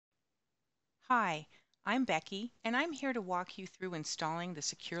Hi, I'm Becky, and I'm here to walk you through installing the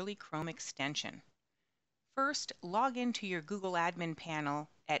Securely Chrome extension. First, log into your Google admin panel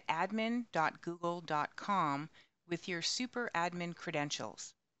at admin.google.com with your super admin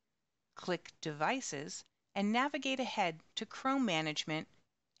credentials. Click Devices and navigate ahead to Chrome Management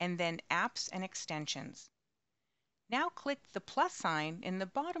and then Apps and Extensions. Now click the plus sign in the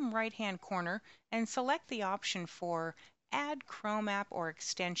bottom right-hand corner and select the option for Add Chrome App or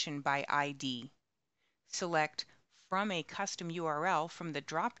Extension by ID. Select From a Custom URL from the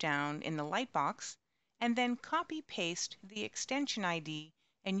drop-down in the lightbox, and then copy-paste the extension ID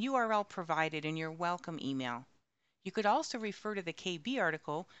and URL provided in your welcome email. You could also refer to the KB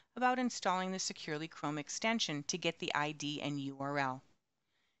article about installing the Securely Chrome extension to get the ID and URL.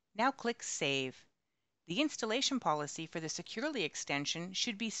 Now click Save. The installation policy for the Securely extension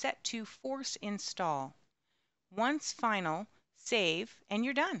should be set to Force Install. Once final, save, and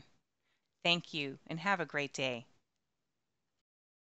you're done. Thank you, and have a great day.